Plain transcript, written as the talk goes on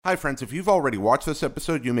Hi friends, if you've already watched this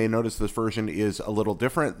episode, you may notice this version is a little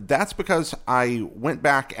different. That's because I went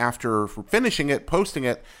back after finishing it, posting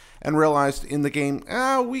it, and realized in the game,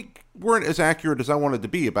 we weren't as accurate as I wanted to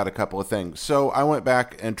be about a couple of things. So I went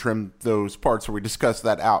back and trimmed those parts where we discussed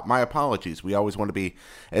that out. My apologies. We always want to be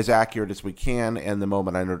as accurate as we can, and the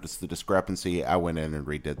moment I noticed the discrepancy, I went in and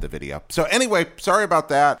redid the video. So anyway, sorry about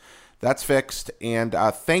that. That's fixed, and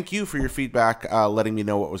thank you for your feedback, letting me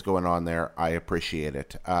know what was going on there. I appreciate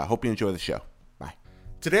it. Hope you enjoy the show. Bye.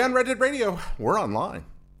 Today on Red Dead Radio, we're online.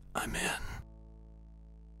 I'm in.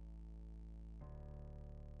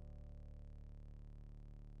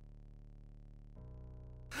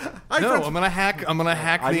 I'm gonna hack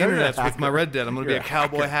the internet with my Red Dead. I'm gonna be a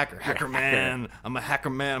cowboy hacker. Hacker man. I'm a hacker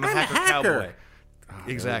man. I'm a hacker cowboy.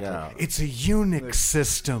 Exactly. It's a Unix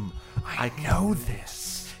system. I know this.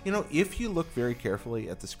 You know, if you look very carefully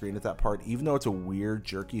at the screen at that part, even though it's a weird,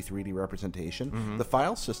 jerky 3D representation, the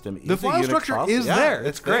file system is the file structure is there.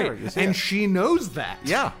 It's great. And she knows that.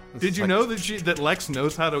 Yeah. Did you know that Lex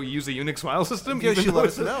knows how to use a Unix file system? Yeah, she let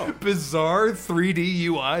us know. Bizarre 3D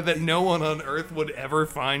UI that no one on Earth would ever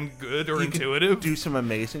find good or intuitive. Do some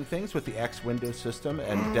amazing things with the X Windows system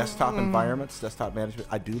and desktop environments, desktop management.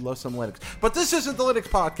 I do love some Linux. But this isn't the Linux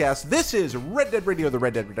podcast. This is Red Dead Radio, the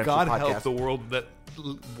Red Dead Redemption podcast. God help the world that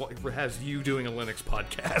has you doing a Linux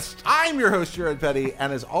podcast. I'm your host, Jared Petty,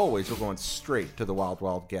 and as always, we're going straight to the Wild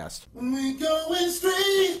Wild Guest. We're going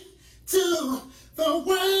straight to the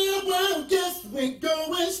Wild Wild Guest. We're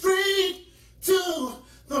going straight to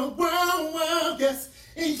the Wild Wild Guest.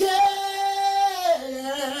 Yeah!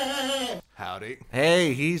 Howdy.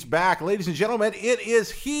 Hey, he's back. Ladies and gentlemen, it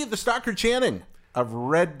is he, the Stockard Channing of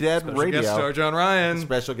Red Dead Radio. Special guest star John Ryan.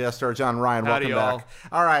 Special guest star John Ryan. Howdy, welcome y'all. back.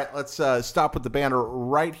 All right, let's stop with the banner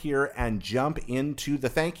right here and jump into the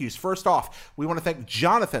thank yous. First off, we want to thank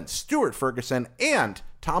Jonathan, Stuart Ferguson, and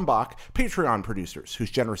Tom Bach, Patreon producers,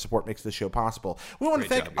 whose generous support makes this show possible. We want to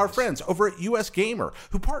thank our friends over at US Gamer,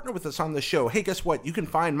 who partner with us on the show. Hey, guess what? You can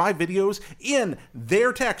find my videos in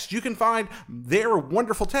their text. You can find their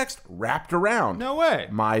wonderful text wrapped around. No way.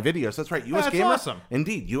 My videos. That's right. US That's Gamer. awesome.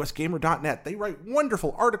 Indeed. USGamer.net. They write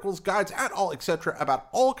wonderful articles, guides, at all, etc. about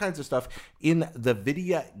all kinds of stuff in the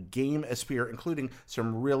video game sphere, including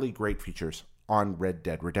some really great features on Red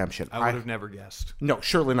Dead Redemption. I would have never guessed. No,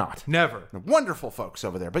 surely not. Never. Wonderful folks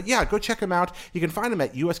over there. But yeah, go check them out. You can find them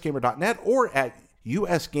at usgamer.net or at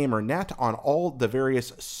usgamernet on all the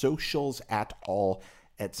various socials at all,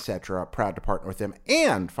 etc. Proud to partner with them.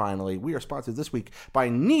 And finally, we are sponsored this week by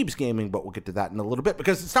Neebs Gaming, but we'll get to that in a little bit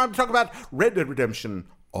because it's time to talk about Red Dead Redemption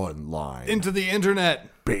Online. Into the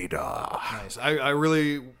internet. Beta. Nice. I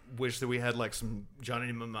really wish that we had like some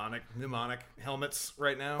Johnny mnemonic helmets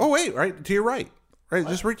right now. Oh, wait, right to your right. Right,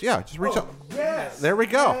 just reach up. Yes. There we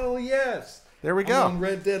go. Hell yes. There we go. I'm on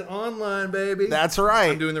Red Dead Online, baby. That's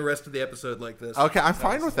right. I'm doing the rest of the episode like this. Okay, I'm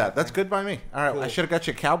fine with that. That's good by me. All right, Cool. I should have got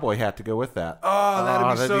you a cowboy hat to go with that. Oh,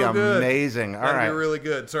 that'd be so good. Amazing. All That'd right. be really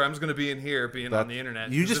good. Sorry, I'm just going to be in here being on the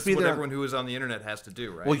internet. You just this be is what there. everyone who is on the internet has to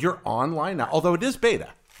do, right? Well, you're online now, although it is beta.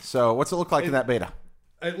 So what's it look like in that beta?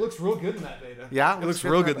 It looks real good in that beta. Yeah? It looks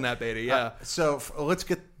real good in that beta, yeah. Let's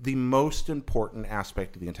get the most important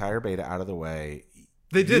aspect of the entire beta out of the way.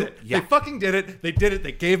 They did it. Yeah. They fucking did it. They did it.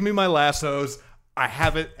 They gave me my lassos. I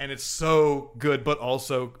have it, and it's so good, but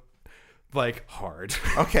also, like, hard.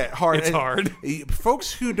 Okay, hard. It's hard.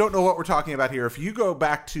 Folks who don't know what we're talking about here, if you go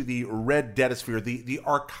back to the Red Deadosphere, the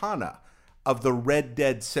arcana of the Red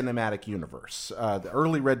Dead cinematic universe, the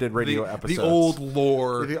early Red Dead Radio episodes. The old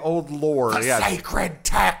lore. The old lore. The sacred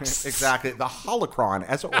text. Exactly. The holocron,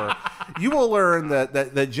 as it were. You will learn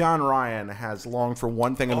that John Ryan has longed for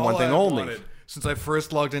one thing and one thing only. Since I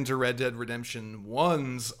first logged into Red Dead Redemption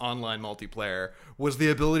 1's online multiplayer, was the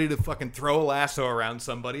ability to fucking throw a lasso around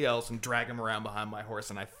somebody else and drag him around behind my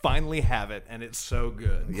horse, and I finally have it, and it's so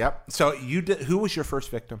good. Yep. So you did. Who was your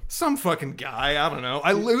first victim? Some fucking guy. I don't know.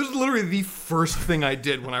 It was literally the first thing I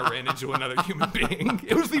did when I ran into another human being.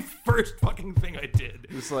 It was the first fucking thing I did.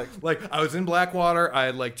 It's like I was in Blackwater. I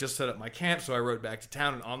had like just set up my camp, so I rode back to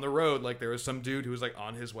town, and on the road, like there was some dude who was like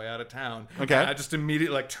on his way out of town. Okay. And I just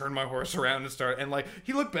immediately like turned my horse around and started, and like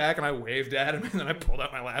he looked back, and I waved at him, and then I pulled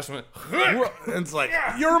out my lasso and went, and it's like,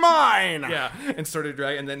 you're mine. yeah, and started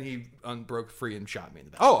dragging, and then he broke free and shot me in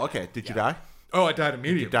the back. Oh, okay. Did you die? Oh, I died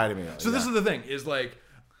immediately. You died immediately. So this is the thing, is like,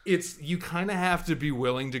 you kind of have to be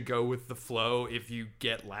willing to go with the flow if you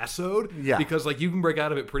get lassoed. Yeah. Because like you can break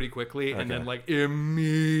out of it pretty quickly and then like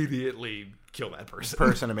immediately kill that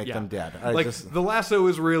person And make them dead. The lasso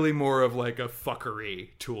is really more of like a fuckery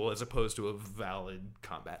tool as opposed to a valid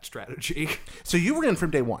combat strategy. So you were in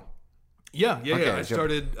from day one. Yeah. Okay, I so-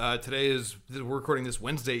 started. We're recording this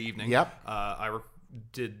Wednesday evening. Yep. I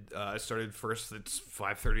started first. It's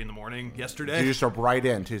 5:30 in the morning yesterday. You just jump right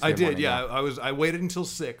in Tuesday I did, morning, yeah. I waited until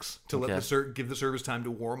 6 to let Okay. give the service time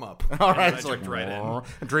to warm up. All And right, I it's like jumped right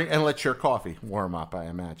in. drink and let your coffee warm up. I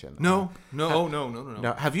imagine. No. No.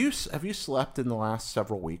 Now, have you slept in the last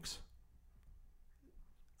several weeks?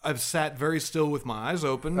 I've sat very still with my eyes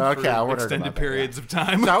open Okay, I for wondered extended about that, periods of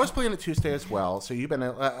time. So I was playing it Tuesday as well. So you've been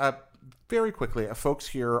very quickly. Folks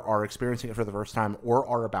here are experiencing it for the first time or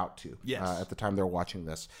are about to. Yes. At the time they're watching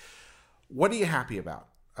this. What are you happy about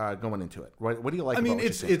going into it? What do you like? I mean, about what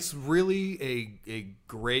you're seeing? it's really a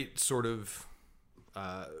great sort of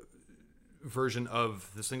version of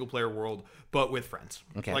the single player world, but with friends.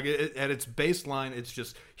 Okay. Like at its baseline, it's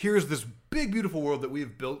just here's this big beautiful world that we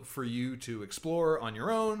have built for you to explore on your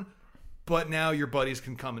own, but now your buddies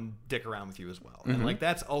can come and dick around with you as well. And like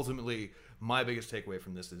that's ultimately my biggest takeaway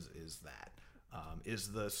from this is that.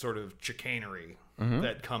 Is the sort of chicanery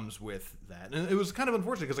that comes with that, and it was kind of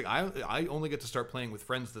unfortunate because like I only get to start playing with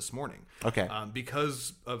friends this morning. Okay.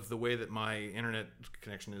 Because of the way that my internet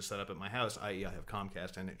connection is set up at my house, i.e., I have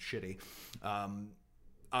Comcast and it's shitty.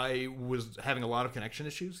 I was having a lot of connection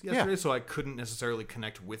issues yesterday, so I couldn't necessarily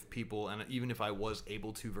connect with people, and even if I was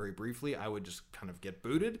able to very briefly, I would just kind of get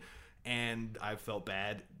booted. And I felt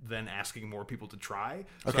bad then asking more people to try.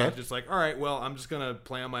 So Okay. I was just like, all right, well, I'm just going to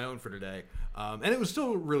play on my own for today. And it was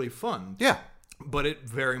still really fun. Yeah. But it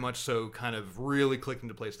very much so kind of really clicked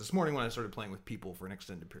into place this morning when I started playing with people for an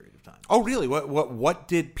extended period of time. Oh, really? What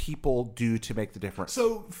did people do to make the difference?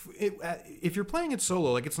 So if you're playing it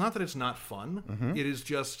solo, like it's not that it's not fun. It is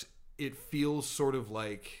just, it feels sort of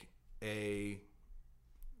like I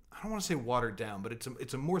don't want to say watered down, but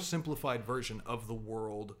it's a more simplified version of the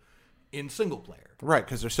world in single player. Right,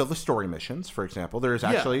 because there's still the story missions, for example. There's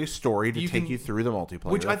actually a story to take you through the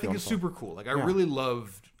multiplayer. Which I if you think is want to play. super cool. Like I really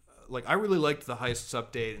loved, like I really liked the heists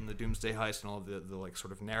update and the Doomsday heist and all of the like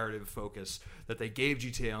sort of narrative focus that they gave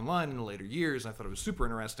GTA Online in the later years. I thought it was super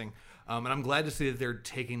interesting, and I'm glad to see that they're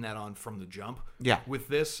taking that on from the jump. Yeah. With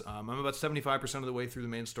this, I'm about 75% of the way through the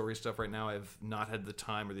main story stuff right now. I've not had the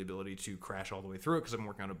time or the ability to crash all the way through it because I'm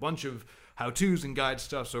working on a bunch of how-tos and guide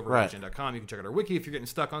stuff over at IGN.com. You can check out our wiki if you're getting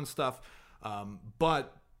stuck on stuff.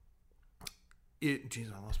 But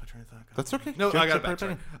jeez, I lost my train of thought. That's okay. No, I got it Jump back.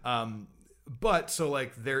 right Sorry. But so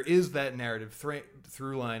like there is that narrative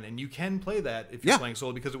through line, and you can play that if you're playing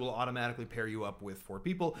solo because it will automatically pair you up with 4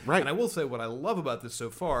 people. Right. And I will say what I love about this so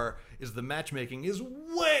far is the matchmaking is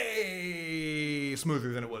way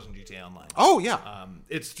smoother than it was in GTA Online. Oh, yeah.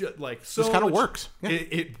 It's just like so. This kinda much- works. Yeah.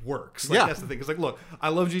 It works. Like, Yeah. that's the thing. It's like, look, I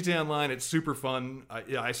love GTA Online. It's super fun.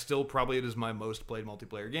 I still probably it is my most played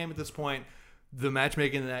multiplayer game at this point. The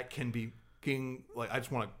matchmaking in that can be like I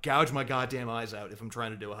just want to gouge my goddamn eyes out if I'm trying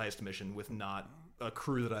to do a heist mission with not a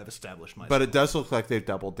crew that I've established myself. But it does look like they've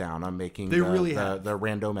doubled down on making They really the have.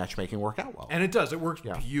 rando matchmaking work out well. And it does. It works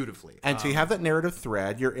beautifully. And so you have that narrative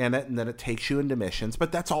thread, you're in it, and then it takes you into missions.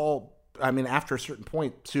 But that's all, I mean, after a certain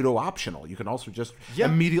point, pseudo-optional. You can also just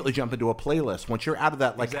immediately jump into a playlist once you're out of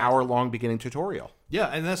that hour-long beginning tutorial. Yeah,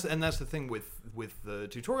 and that's the thing with the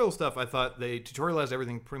tutorial stuff. I thought they tutorialized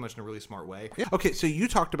everything pretty much in a really smart way. Yeah. Okay, so you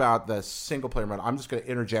talked about the single-player mode. I'm just going to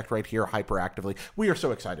interject right here hyperactively. We are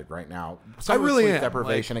so excited right now. Some of it's really sleep am.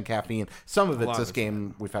 deprivation and caffeine. Some of it's this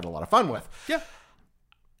game we've had a lot of fun with. Yeah.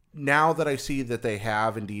 Now that I see that they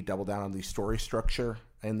have indeed doubled down on the story structure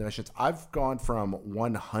and the missions, I've gone from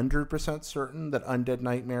 100% certain that Undead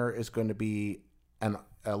Nightmare is going to be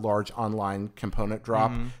a large online component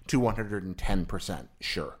drop to 110%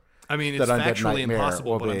 sure. I mean, it's Undead factually Nightmare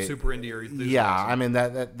impossible, will but I'm be- super into your enthusiasm. Yeah, I mean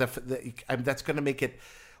that's going to make it.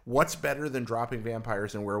 What's better than dropping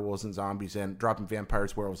vampires and werewolves and zombies in, dropping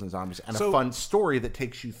vampires, werewolves, and zombies, and a fun story that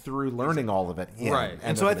takes you through learning all of it? Right.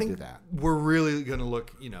 And so I think we're really going to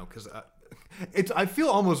look, because I feel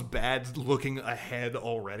almost bad looking ahead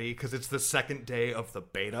already because it's the second day of the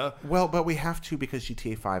beta. Well, but we have to because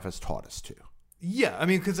GTA 5 has taught us to. Yeah, I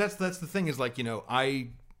mean, because that's the thing is like,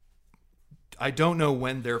 I don't know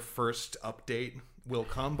when their first update will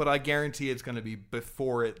come, but I guarantee it's going to be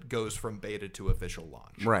before it goes from beta to official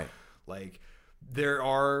launch. Right. Like there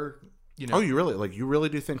are, Oh, you really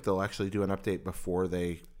do think they'll actually do an update before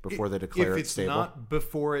they declare it stable?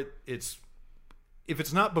 If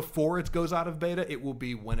it's not before it goes out of beta, it will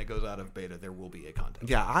be when it goes out of beta. There will be a content.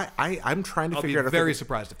 Yeah, I'm trying to I'll figure out. be very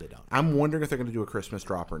surprised if they don't. I'm wondering if they're going to do a Christmas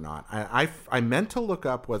drop or not. I meant to look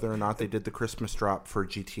up whether or not they did the Christmas drop for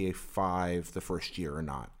GTA 5 the first year or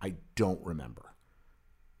not. I don't remember.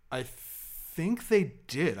 I think they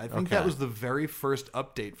did. I think Okay. that was the very first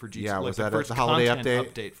update for GTA. Yeah, like was the that first the holiday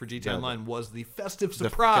content update? for GTA Online was the festive The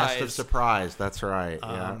surprise. festive surprise. That's right.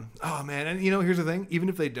 Yeah. Oh man, and here's the thing: even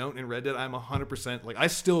if they don't in Red Dead, I'm 100% like I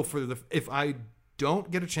still if I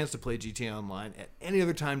don't get a chance to play GTA Online at any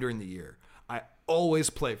other time during the year, I always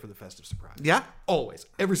play for the festive surprise. Yeah? Always,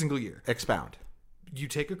 every single year. Expound. You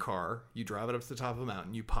take a car, you drive it up to the top of a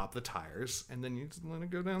mountain, you pop the tires, and then you just let it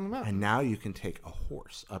go down the mountain. And now you can take a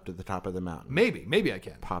horse up to the top of the mountain. Maybe I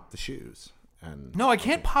can. Pop the shoes. And No, I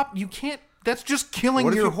can't pop. You can't. That's just killing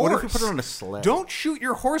What if your you- horse. what if you put it on a sled? Don't shoot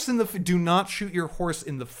your horse in the. Do not shoot your horse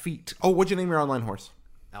in the feet. Oh, what'd you name your online horse?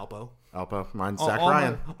 Alpo. Alpo. Mine's Zach all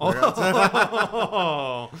Ryan.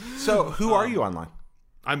 Oh, So who are you online?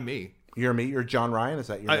 I'm me. You're me. You're John Ryan. Is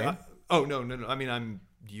that your name? Oh no. I mean, I'm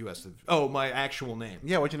U.S. Oh, my actual name.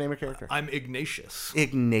 Yeah. What'd you name your character? I'm Ignatius.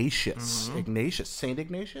 Ignatius. Ignatius. Saint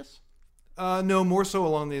Ignatius. No, more so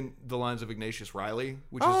along the lines of Ignatius Riley,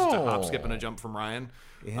 which is just a hop, Oh. skip, and a jump from Ryan.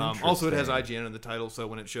 Also, it has Interesting. IGN in the title, so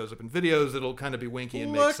when it shows up in videos, it'll kind of be winky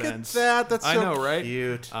and make Look sense. at that. That's so I know, right?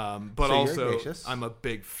 cute. But So you're also, Ignatius. I'm a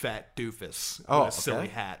big fat doofus with Oh, a silly okay.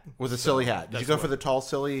 hat. With a silly hat. Did you that's go what- for the tall,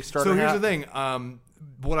 silly starter So here's hat? the thing.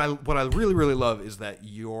 What I really really love is that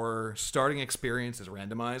your starting experience is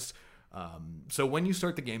randomized. So when you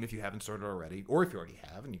start the game, if you haven't started already, or if you already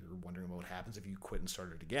have and you're wondering what happens if you quit and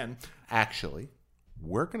start it again, Actually,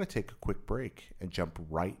 we're going to take a quick break and jump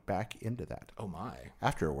right back into that oh my.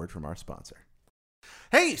 after a word from our sponsor.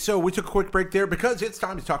 Hey, so we took a quick break there because it's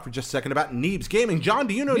time to talk for just a second about Neebs Gaming. John,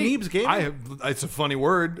 do you know Neebs Gaming? It's a funny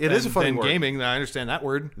word. It is a funny than word. Gaming, I understand that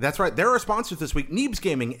word. That's right. They're our sponsors this week. Neebs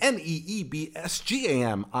Gaming,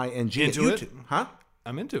 Neebsgaming. Into it? Huh?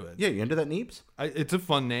 I'm into it. Yeah, you into that, Neebs? It's a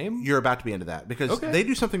fun name. You're about to be into that because Okay. they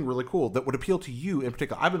do something really cool that would appeal to you in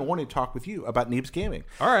particular. I've been wanting to talk with you about Neebs Gaming.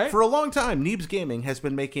 All right. For a long time, Neebs Gaming has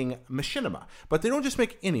been making machinima, but they don't just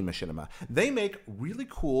make any machinima. They make really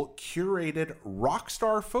cool, curated,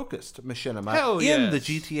 Rockstar-focused machinima Hell in the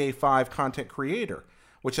yes. GTA 5 content creator,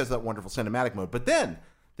 which has that wonderful cinematic mode. But then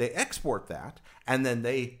they export that, and then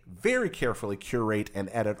they very carefully curate and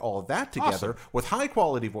edit all of that together with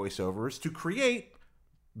high-quality voiceovers to create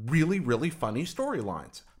really, really funny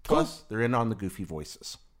storylines. Plus, they're in on the goofy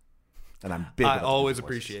voices. And I'm big I about the always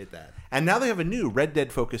goofy voices. appreciate that. And now they have a new Red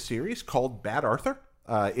Dead focused series called Bad Arthur.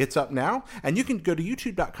 It's up now. And you can go to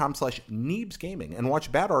youtube.com/NeebsGaming and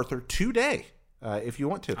watch Bad Arthur today if you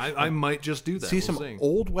want to. I might just do that. See We'll some see.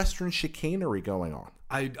 old Western chicanery going on.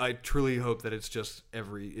 I truly hope that it's just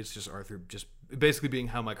Arthur just basically being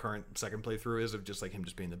how my current second playthrough is of just like him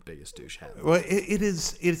just being the biggest douchehag. Well,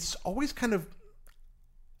 it's always kind of...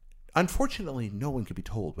 Unfortunately, no one can be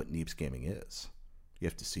told what Neebs Gaming is. You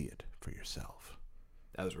have to see it for yourself.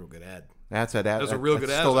 That was a real good ad. That's an ad. was a real good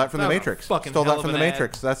ad. Stole that from the That was a Matrix. fucking Stole hell that of from the an ad.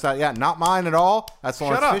 Matrix. That's not, not mine at all. That's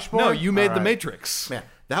Lawrence Shut up. Fishburne. No, you made All the right. Matrix. Man,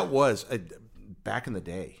 that was back in the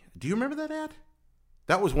day. Do you remember that ad?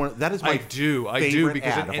 That was one. That is my I do favorite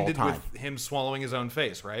because ad it of all ended time. with him swallowing his own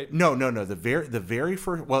face, right? No. The very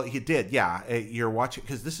first. Well, he did. Yeah, you're watching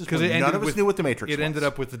because this is when it none ended of us with knew what the Matrix It was. ended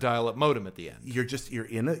up with the dial-up modem at the end. You're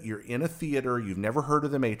in a theater. You've never heard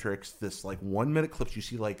of the Matrix. This like 1 minute clips. You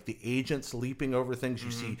see like the agents leaping over things.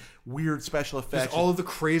 You see weird special effects. It's all of the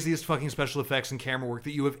craziest fucking special effects and camera work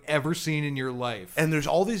that you have ever seen in your life. and there's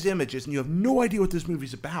all these images, and you have no idea what this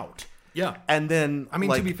movie's about. Yeah. And then I mean,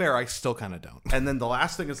 like, to be fair, I still kind of don't. and then the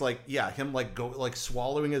last thing is like, yeah, him like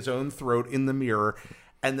swallowing his own throat in the mirror,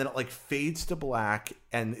 and then it like fades to black,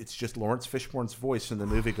 and it's just Lawrence Fishburne's voice in the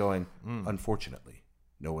movie going, "Unfortunately,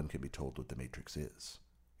 no one can be told what the Matrix is.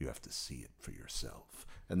 You have to see it for yourself."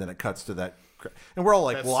 And then it cuts to that, and we're all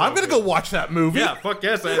like, That's "Well, so I'm gonna good. go watch that movie." Yeah, fuck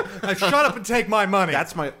yes. I shut up and take my money.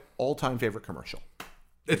 That's my all-time favorite commercial.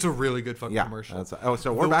 It's a really good fucking Yeah, commercial.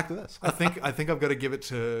 so we're back to this. I think I've got to give it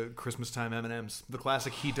to Christmas time M&Ms. The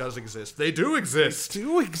classic "He Does Exist." They do exist.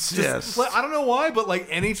 Do exist. Like, I don't know why, but like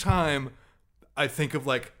anytime I think of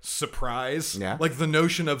like surprise, Yeah. like the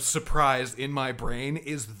notion of surprise in my brain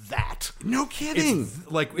is that. No kidding.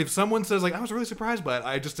 Like if someone says like I was really surprised by it,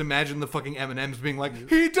 I just imagine the fucking M&Ms being like,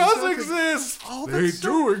 "He does exist. Oh, they that's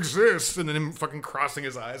do exist," and then him fucking crossing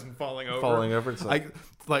his eyes and falling over. It's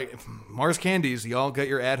Like Mars candies, y'all got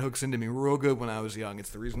your ad hooks into me real good when I was young.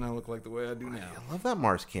 It's the reason I look like the way I do now. I love that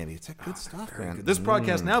Mars candy. It's that good stuff, man. This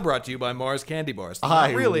podcast now brought to you by Mars Candy Bars. Not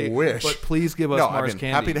I really, wish. but please give us No, Mars I've been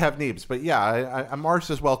Candy. happy to have Neebs, but yeah, I Mars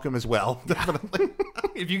is welcome as well. Definitely.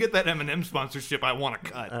 If you get that M&M sponsorship, I want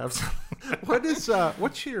to cut.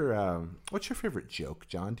 What's your favorite joke,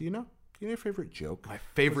 John? Do you know? you know your favorite joke? My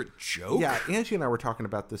favorite joke? Yeah, Angie and I were talking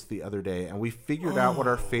about this the other day, and we figured out what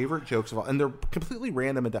our favorite jokes of all, and they're completely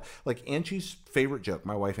random. And like Angie's favorite joke,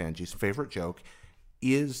 my wife Angie's favorite joke,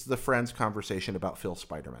 is the Friends conversation about Phil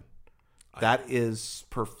Spiderman. That is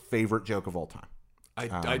her favorite joke of all time.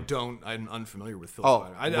 I'm unfamiliar with Phil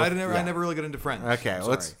Spider. I never really got into Friends. Okay,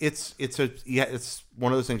 well, it's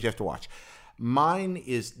one of those things you have to watch. Mine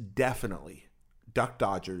is definitely Duck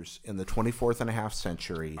Dodgers in the 24th and a half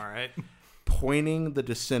century. All right. Pointing the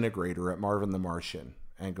disintegrator at Marvin the Martian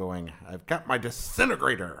and going, I've got my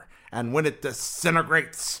disintegrator, and when it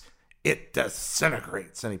disintegrates, it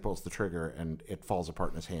disintegrates. And he pulls the trigger and it falls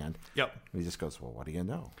apart in his hand. Yep. And he just goes, well, what do you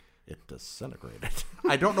know? It disintegrated.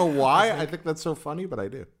 I don't know why I think that's so funny, but I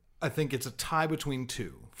do. I think it's a tie between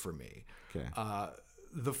two for me. Okay.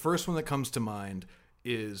 The first one that comes to mind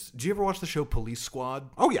is, do you ever watch the show Police Squad?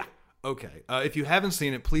 Oh, yeah. Okay. If you haven't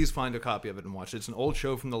seen it, please find a copy of it and watch it. It's an old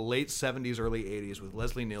show from the late 70s, early 80s with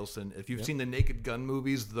Leslie Nielsen. If you've seen the Naked Gun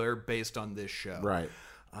movies, they're based on this show. Right.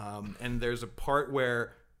 And there's a part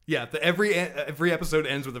where, every episode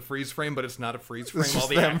ends with a freeze frame, but it's not a freeze frame. It's All just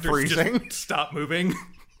the them actors freezing. just stop moving.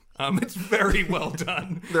 It's very well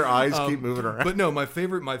done. Their eyes keep moving around. But no, my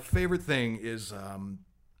favorite thing is...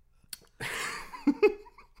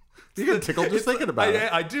 You get tickled just thinking about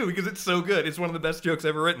it. I do, because it's so good. It's one of the best jokes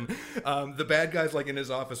ever written. The bad guy's like in his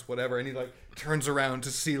office, whatever, and he like turns around to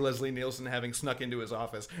see Leslie Nielsen having snuck into his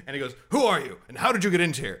office, and he goes, "Who are you? And how did you get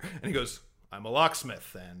into here?" And he goes, "I'm a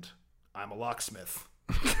locksmith, and I'm a locksmith."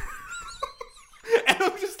 And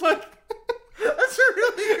I'm just like, That's a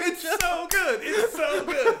really good it's so good. It's so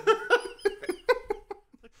good.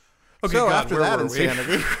 Okay, So God, after where that were we?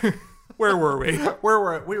 insanity... Where were we?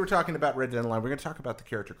 We were talking about Red Dead Online. We're going to talk about the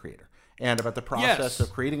character creator and about the process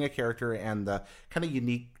of creating a character and the kind of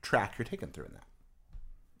unique track you're taking through in that.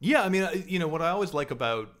 Yeah, I mean, what I always like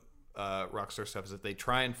about Rockstar stuff is that they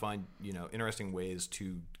try and find, interesting ways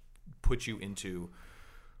to put you into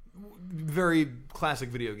very classic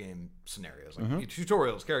video game scenarios, like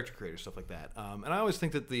tutorials, character creators, stuff like that. And I always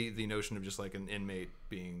think that the notion of just like an inmate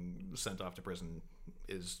being sent off to prison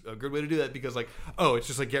is a good way to do that, because it's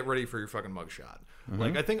just like, get ready for your fucking mugshot.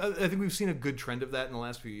 Like I think we've seen a good trend of that in the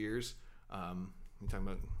last few years. You talking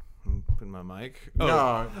about putting my mic? Oh,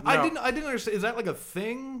 No. I didn't understand. Is that like a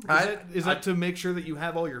thing? Is that to make sure that you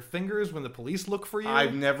have all your fingers when the police look for you?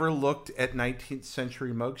 I've never looked at 19th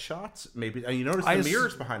century mugshots. Maybe you notice the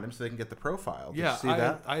mirrors behind them so they can get the profile. Did you see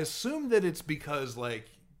that? I assume that it's because,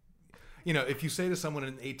 if you say to someone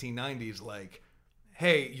in the 1890s, like,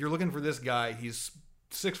 hey, you're looking for this guy, he's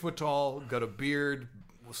 6 foot tall, got a beard,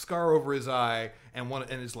 scar over his eye, and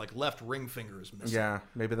his left ring finger is missing. Yeah,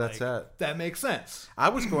 maybe that's it. That makes sense. I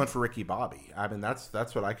was going for Ricky Bobby. I mean, that's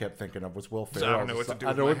what I kept thinking of was Will Ferrell. I don't know what to do.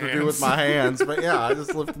 I know what to do with my hands, but yeah, I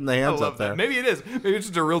just lifting the hands up there. Maybe it is. Maybe it's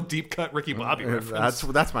just a real deep cut Ricky Bobby reference.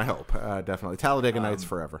 That's my hope. Definitely, Talladega Nights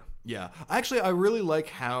forever. Yeah, actually, I really like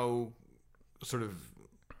how sort of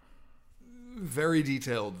very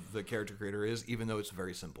detailed the character creator is, even though it's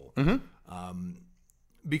very simple.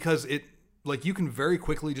 Because you can very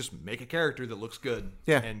quickly just make a character that looks good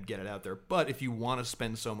and get it out there. But if you want to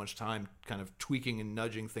spend so much time kind of tweaking and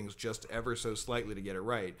nudging things just ever so slightly to get it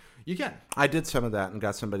right, you can. I did some of that and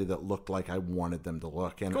got somebody that looked like I wanted them to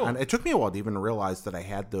look. And, Cool. and it took me a while to even realize that I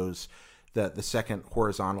had those... The second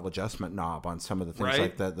horizontal adjustment knob on some of the things, Right.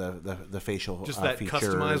 like the facial Just that features.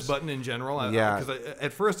 customized button in general. Yeah. Because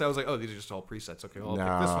at first I was like, oh, these are just all presets. Okay, well,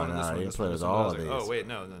 I'll pick this one and this one. you This play one, with this one. I all was of like, these. oh, wait,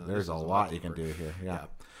 no. There's a lot you can deeper. do here. Yeah.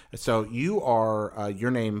 So you are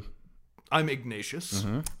your name, I'm Ignatius.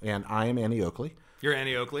 and I am Annie Oakley. You're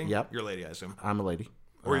Annie Oakley? Yep. You're a lady, I assume. I'm a lady.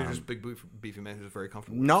 Or you're just a big, beefy man who's very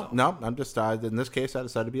comfortable with No, himself. no. I'm just in this case I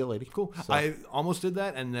decided to be a lady. Cool. So, I almost did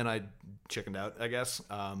that, and then I chickened out, I guess.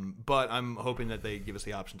 But I'm hoping that they give us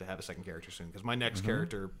the option to have a second character soon, because my next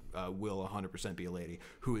character will 100% be a lady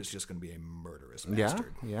who is just going to be a murderous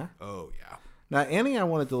bastard. Yeah. Oh, yeah. Now Annie, I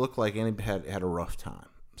wanted to look like Annie had a rough time.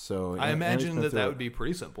 So I Annie's imagine been that through it. would be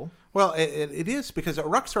pretty simple. Well, it is, because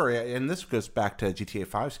Rockstar, and this goes back to GTA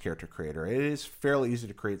 5's character creator, it is fairly easy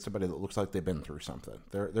to create somebody that looks like they've been through something.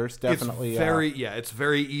 There's definitely... It's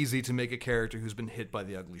very easy to make a character who's been hit by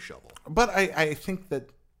the ugly shovel. But I think that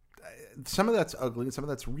some of that's ugly and some of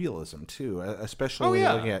that's realism, too, especially when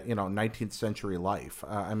you're looking at, 19th century life.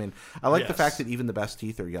 I mean, I like the Yes. fact that even the best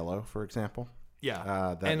teeth are yellow, for example.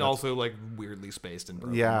 Yeah, and also like weirdly spaced and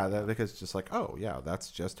broken. Yeah, because it's just like, oh yeah, that's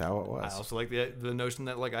just how it was. I also like the notion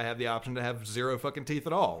that like I have the option to have 0 fucking teeth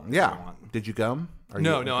at all. if I Yeah. want. Did you gum?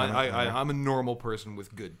 No, I'm a normal person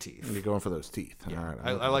with good teeth. You're going for those teeth. Yeah. All right,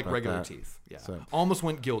 I like regular teeth. Yeah, almost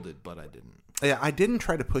went gilded, but I didn't. Yeah, I didn't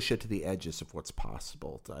try to push it to the edges of what's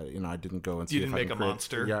possible. I didn't go and see. You didn't if I make can a create,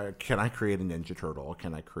 monster? Yeah, can I create a Ninja Turtle?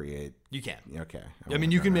 Can I create? You can. Okay. I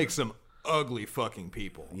mean, you can make some ugly fucking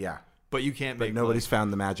people. Yeah. But you can't make. But nobody's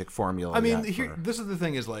found the magic formula. I mean, this is the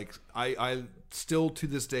thing: is like I still to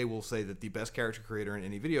this day will say that the best character creator in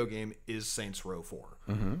any video game is Saints Row 4.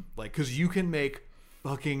 Mm-hmm. Like, because you can make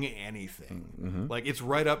fucking anything. Mm-hmm. Like, it's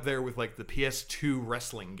right up there with like the PS2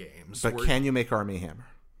 wrestling games. But can you make Army Hammer?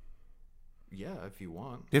 Yeah, if you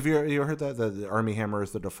want. Have you heard that the Army Hammer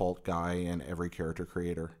is the default guy in every character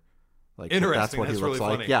creator? Like, interesting. That's what he looks really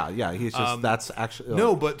like. Funny. Yeah. He's just that's actually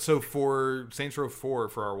no. But so for Saints Row 4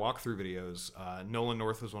 for our walkthrough videos, Nolan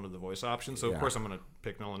North was one of the voice options. So of course I'm going to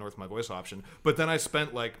pick Nolan North my voice option. But then I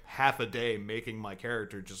spent like half a day making my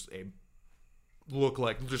character just look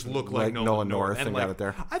like Nolan North and like, got it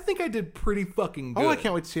there. I think I did pretty fucking good. Oh, I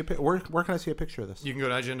can't wait to see a picture. Where can I see a picture of this? You can go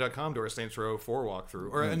to IGN.com to our Saints Row 4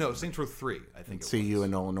 walkthrough, or no, Saints Row 3. I think. See you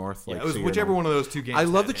and Nolan North. Yeah, it was whichever one of those two games. I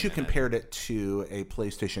love that you compared it to a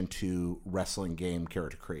PlayStation 2 wrestling game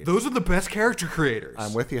character creator. Those are the best character creators.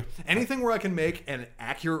 I'm with you. Anything where I can make an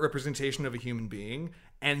accurate representation of a human being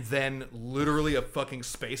and then literally a fucking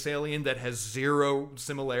space alien that has 0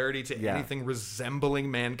 similarity to anything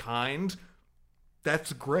resembling mankind.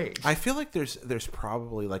 That's great. I feel like there's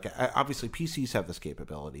probably like obviously PCs have this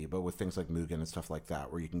capability, but with things like Mugen and stuff like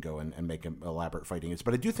that, where you can go and make elaborate fighting games.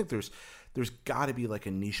 But I do think there's got to be like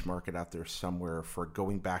a niche market out there somewhere for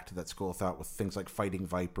going back to that school of thought with things like Fighting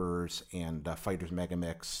Vipers and Fighters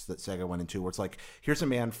Megamix that Sega went into, where it's like, here's a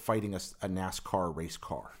man fighting a NASCAR race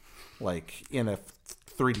car, like in a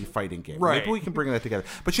 3D fighting game. Right. Maybe we can bring that together.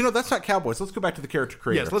 But that's not Cowboys. Let's go back to the character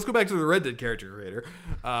creator. Yes, let's go back to the Red Dead character creator.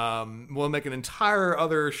 We'll make an entire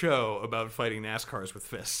other show about fighting NASCARs with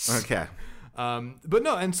fists. Okay. But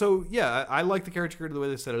no, and so yeah, I like the character creator the way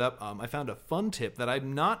they set it up. I found a fun tip that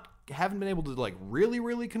haven't been able to like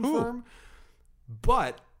really confirm. Ooh.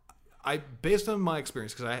 But based on my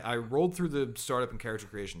experience, because I rolled through the startup and character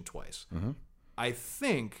creation twice. Mm-hmm. I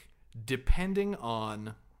think depending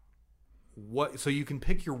on so you can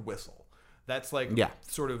pick your whistle. That's like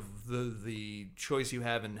sort of the choice you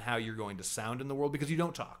have in how you're going to sound in the world, because you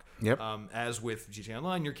don't talk. Yep. As with GTA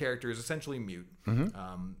Online, your character is essentially mute.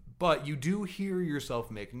 Mm-hmm. But you do hear yourself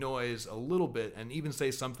make noise a little bit and even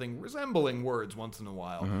say something resembling words once in a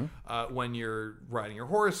while when you're riding your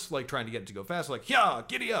horse, like trying to get it to go fast, like, yeah,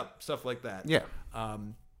 giddy up, stuff like that. Yeah.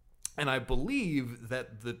 And I believe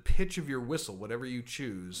that the pitch of your whistle, whatever you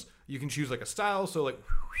choose, you can choose like a style, so like,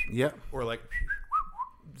 or like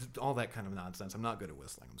all that kind of nonsense. I'm not good at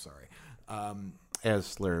whistling. I'm sorry.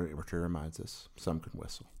 As Larry McMurtry reminds us, some can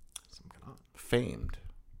whistle. Some cannot. Famed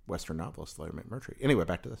Western novelist Larry McMurtry. Anyway,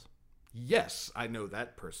 back to this. Yes, I know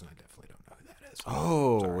that person. I definitely don't know who that is.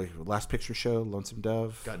 Oh, Last Picture Show, Lonesome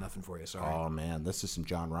Dove. Got nothing for you. Sorry. Oh man, this is some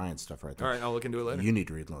John Ryan stuff right there. All right, I'll look into it later. You need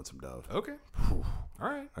to read Lonesome Dove. Okay. All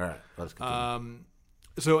right. Let's continue.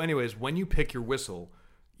 So, anyways, when you pick your whistle,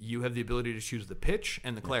 you have the ability to choose the pitch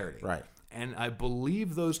and the clarity. Right. And I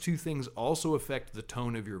believe those two things also affect the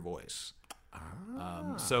tone of your voice.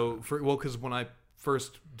 Because when I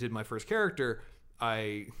first did my first character,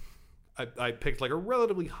 I picked like a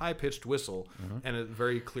relatively high-pitched whistle and a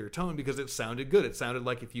very clear tone because it sounded good. It sounded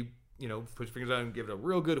like if you put your fingers out and give it a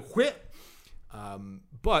real good whip.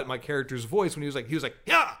 But my character's voice, when he was like,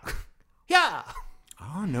 yeah, yeah.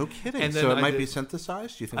 Oh, no kidding. And then so it might be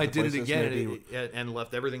synthesized? Do you think I did it again and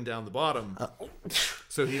left everything down the bottom.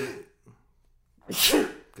 So he...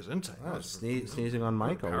 Because sneezing on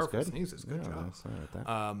Mike always good. Sneezes, good job.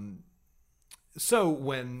 Like so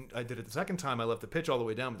when I did it the second time, I left the pitch all the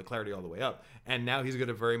way down, but the clarity all the way up. And now he's got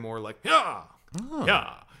a very more like, yeah,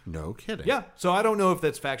 yeah. No kidding. Yeah. So I don't know if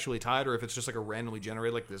that's factually tied or if it's just like a randomly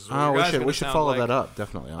generated, like this is what we should follow that up,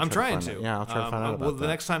 definitely. I'm trying to. Yeah, I'll try to find out about that. Well, the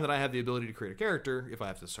next time that I have the ability to create a character, if I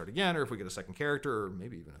have to start again or if we get a second character or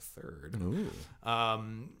maybe even a third,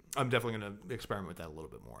 I'm definitely going to experiment with that a little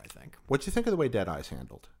bit more, I think. What'd you think of the way Deadeye's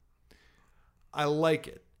handled? I like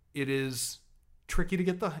it. It is tricky to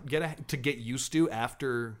get used to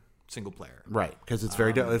after single player. Right, because it's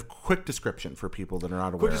very a quick description for people that are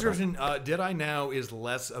not aware. Quick description: Deadeye now is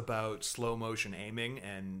less about slow motion aiming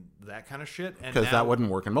and that kind of shit, because that wouldn't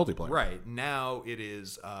work in multiplayer. Right now, it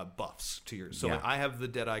is buffs to your. So Yeah. like, I have the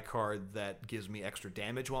Deadeye card that gives me extra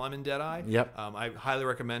damage while I'm in Deadeye. Yep. I highly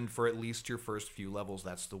recommend for at least your first few levels.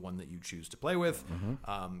 That's the one that you choose to play with,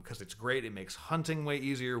 because it's great. It makes hunting way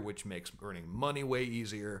easier, which makes earning money way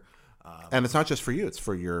easier. And it's not just for you; it's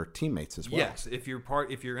for your teammates as well. Yes, if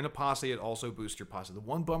you're in a posse, it also boosts your posse. The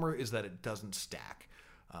one bummer is that it doesn't stack.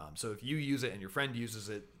 So if you use it and your friend uses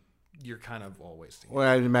it, you're kind of always together. Well,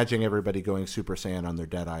 I'd imagine everybody going Super Saiyan on their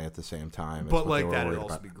Deadeye at the same time. But like that would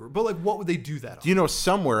also be great. But like, what would they do that on? Do you know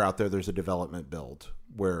somewhere out there there's a development build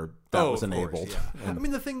where that was enabled? Course, yeah. I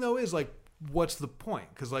mean, the thing though is like, what's the point?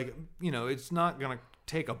 Because like, it's not gonna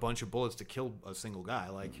take a bunch of bullets to kill a single guy.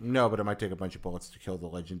 Like, No, but it might take a bunch of bullets to kill the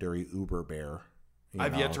legendary Uber Bear.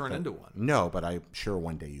 I've yet to run into one. No, but I'm sure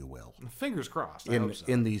one day you will. Fingers crossed. I hope so.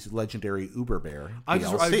 In these legendary Uber Bear I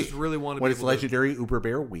DLC. just really want to. When be it's able to- legendary Uber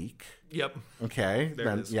Bear week. Yep. Okay, There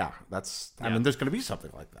then it is. yeah, that's. I mean, there's going to be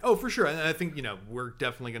something like that. Oh, for sure. And I think we're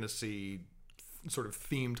definitely going to see sort of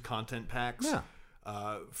themed content packs.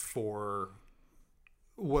 Yeah. For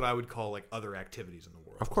what I would call like other activities in the world.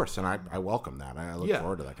 Of course, and I welcome that. I look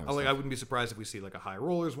forward to that kind of I stuff. wouldn't be surprised if we see like a High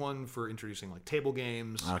Rollers one for introducing like table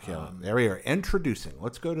games. Okay, there we are. Introducing.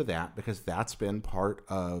 Let's go to that because that's been part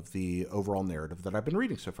of the overall narrative that I've been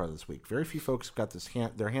reading so far this week. Very few folks got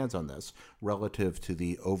their hands on this relative to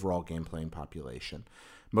the overall game playing population.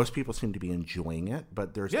 Most people seem to be enjoying it,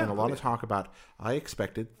 but there's been a lot of talk about, I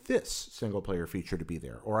expected this single-player feature to be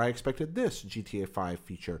there, or I expected this GTA 5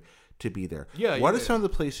 feature to be there. Yeah, What are some of the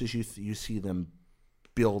places you see them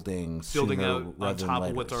building sooner out on rather than top of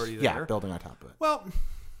later? what's already Yeah, there? building on top of it. Well,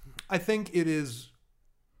 I think it is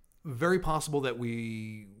very possible that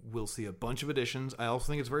we will see a bunch of additions. I also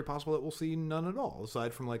think it's very possible that we'll see none at all,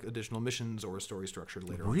 aside from like additional missions or a story structure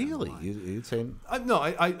later on. Really? You'd say... No,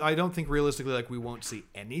 I don't think realistically like we won't see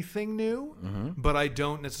anything new, but I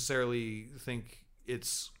don't necessarily think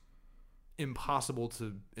it's impossible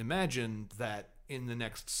to imagine that in the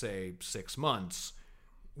next, say, 6 months,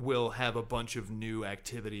 we'll have a bunch of new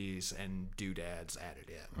activities and doodads added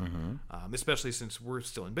in. Especially since we're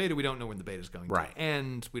still in beta. We don't know when the beta is going to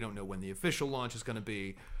end. We don't know when the official launch is going to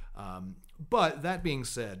be. But that being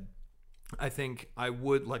said, I think I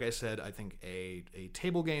would, like I said, I think a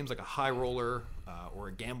table games, like a high roller or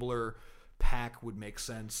a gambler pack would make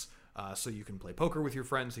sense. So you can play poker with your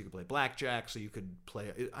friends, so you can play blackjack, so you could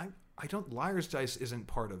play... I don't... Liar's Dice isn't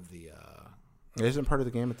part of the... It isn't part of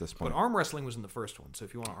the game at this point. But arm wrestling was in the first one, so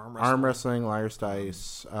if you want to arm wrestling, Liar's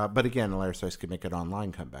Dice, but again, Liar's Dice could make an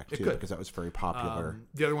online comeback too could. because that was very popular.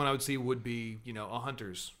 The other one I would see would be, a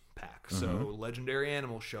hunter's pack. So legendary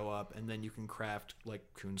animals show up, and then you can craft like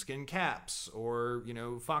coonskin caps or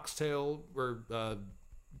foxtail or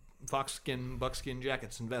foxskin, buckskin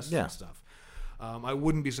jackets and vests and stuff. I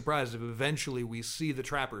wouldn't be surprised if eventually we see the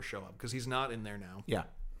Trapper show up because he's not in there now. Yeah.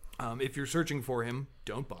 If you're searching for him,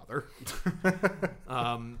 don't bother.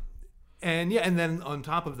 And then on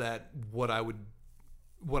top of that, what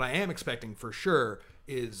I am expecting for sure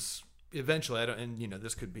is eventually,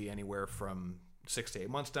 this could be anywhere from 6 to 8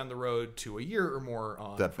 months down the road to a year or more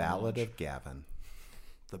on The Ballad of Gavin.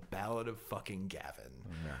 The Ballad of fucking Gavin.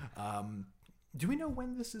 Yeah. Do we know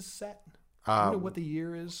when this is set? Do we know what the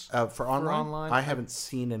year is for online? I haven't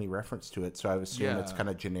seen any reference to it, so I would assume it's kind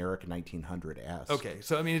of generic 1900-esque. Okay,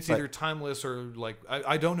 so I mean, it's either timeless or like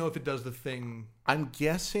I don't know if it does the thing. I'm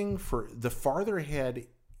guessing for the farther ahead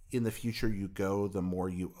in the future you go, the more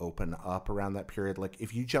you open up around that period. Like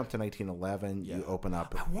if you jump to 1911, you open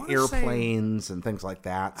up airplanes and things like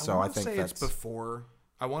that. So I think that's it's before.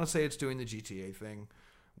 I want to say it's doing the GTA thing,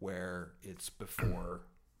 where it's before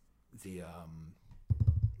the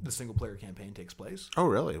single player campaign takes place. Oh,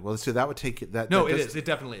 really? Well, so that would take that. No, that it does... is. It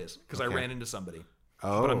definitely is because I ran into somebody.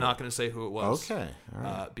 Oh, but I'm not going to say who it was. Okay, all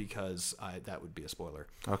right. Because that would be a spoiler.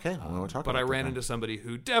 Okay, well, we'll talk. But about I ran that into somebody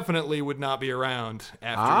who definitely would not be around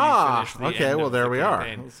after you finish the okay. end Well, of there the we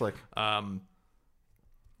campaign. are. It's like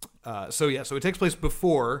so it takes place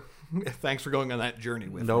before. Thanks for going on that journey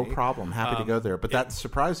with me. No problem. Happy to go there. But that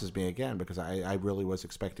surprises me again because I really was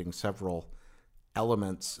expecting several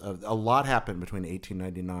elements of a lot happened between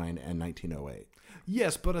 1899 and 1908.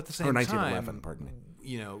 Yes, but at the same time, 1911, pardon me.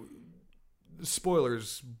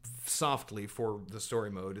 Spoilers softly for the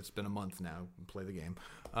story mode. It's been a month now. Play the game,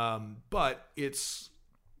 but it's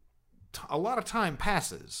a lot of time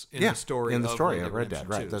passes in the story. In the story of Red Dead,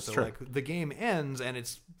 right? too. That's so, true. Like the game ends and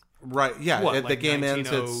it's Right, yeah. What, the like game ends.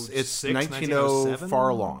 It's 1900 far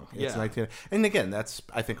along. It's Yeah. 19. And again, that's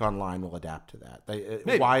I think online will adapt to that.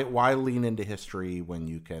 Maybe. Why lean into history when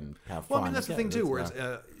you can have fun? Well, I mean, that's the thing too. Where it's,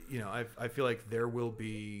 it's, I feel like there will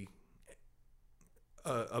be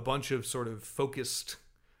a bunch of sort of focused.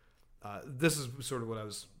 This is sort of what I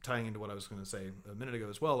was tying into what I was going to say a minute ago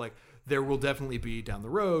as well. Like there will definitely be down the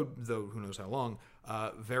road, though who knows how long,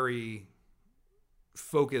 very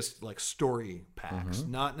focused like story packs,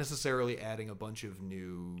 not necessarily adding a bunch of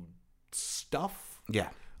new stuff. Yeah.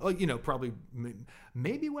 Like, probably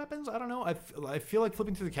maybe weapons. I don't know. I feel like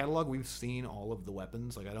flipping through the catalog, we've seen all of the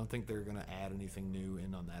weapons. Like, I don't think they're going to add anything new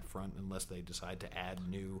in on that front unless they decide to add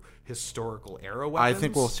new historical era weapons. I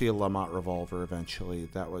think we'll see a Lamont revolver eventually.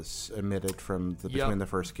 That was omitted from between the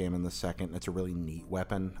first game and the second. It's a really neat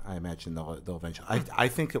weapon. I imagine they'll eventually. I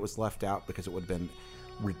think it was left out because it would have been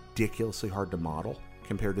ridiculously hard to model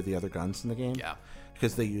compared to the other guns in the game. Yeah.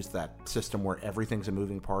 Because they use that system where everything's a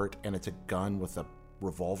moving part and it's a gun with a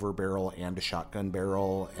revolver barrel and a shotgun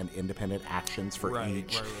barrel and independent actions for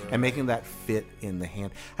each, and making that fit in the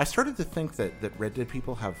hand. I started to think that Red Dead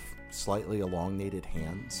people have slightly elongated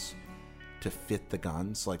hands to fit the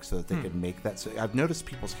guns, like so that they could make that. So I've noticed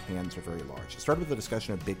people's hands are very large. It started with a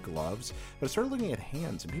discussion of big gloves, but I started looking at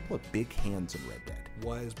hands, and people have big hands in Red Dead.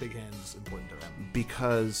 Why is big hands important to them?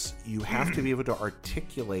 Because you have to be able to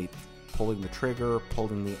articulate pulling the trigger,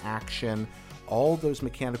 pulling the action. All those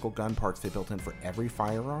mechanical gun parts they built in for every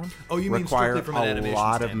firearm you mean require strictly from an a animation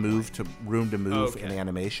lot of standpoint? room to move Okay. in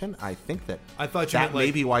animation. I think that I thought you that meant, like-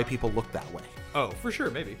 may be why people look that way. Oh, for sure,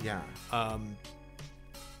 maybe. Yeah.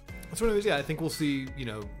 So anyways, yeah, I think we'll see,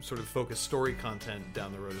 sort of focused story content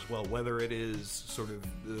down the road as well, whether it is sort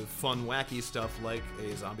of fun, wacky stuff like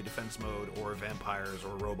a zombie defense mode or vampires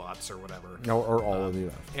or robots or whatever. Or all of the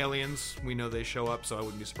above. Aliens, we know they show up, so I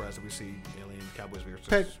wouldn't be surprised if we see Alien Cowboys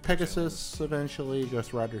versus Pegasus eventually,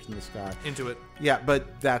 Ghost Riders in the Sky. into it. Yeah,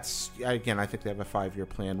 but that's, again, I think they have a 5-year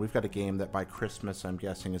plan. We've got a game that by Christmas, I'm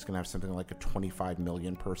guessing, is going to have something like a 25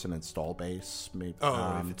 million person install base. Maybe,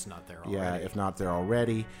 If it's not there already. yeah, if not there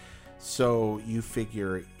already. So you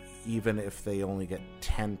figure even if they only get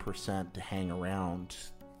 10% to hang around,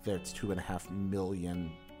 that's 2.5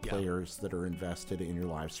 million players that are invested in your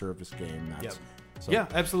live service game. That's, Yeah,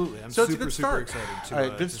 absolutely. I'm So it's a super, good super start.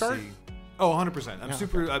 excited to Good start. see. Oh, 100%.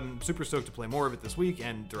 I'm super stoked to play more of it this week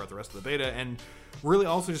and throughout the rest of the beta, and really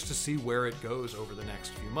also just to see where it goes over the next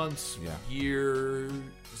few months, years,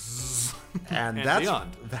 and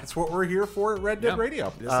beyond. That's what we're here for at Red Dead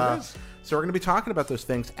Radio. Yes, it is. So we're going to be talking about those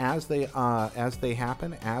things as they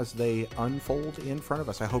happen, as they unfold in front of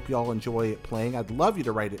us. I hope you all enjoy playing. I'd love you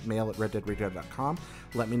to write at mail@reddeadradio.com.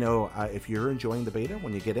 Let me know if you're enjoying the beta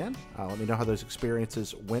when you get in. Let me know how those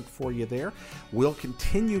experiences went for you there. We'll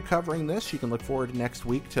continue covering this. You can look forward to next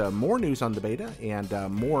week to more news on the beta and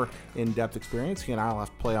more in-depth experience. You and I'll have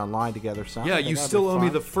to play online together some. Yeah, I think you that'd still be owe me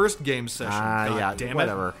fun. the first game session. God Yeah, damn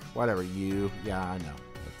whatever. Yeah, I know.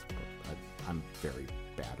 I'm very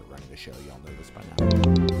bad at running a show. Y'all know this by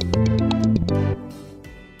now.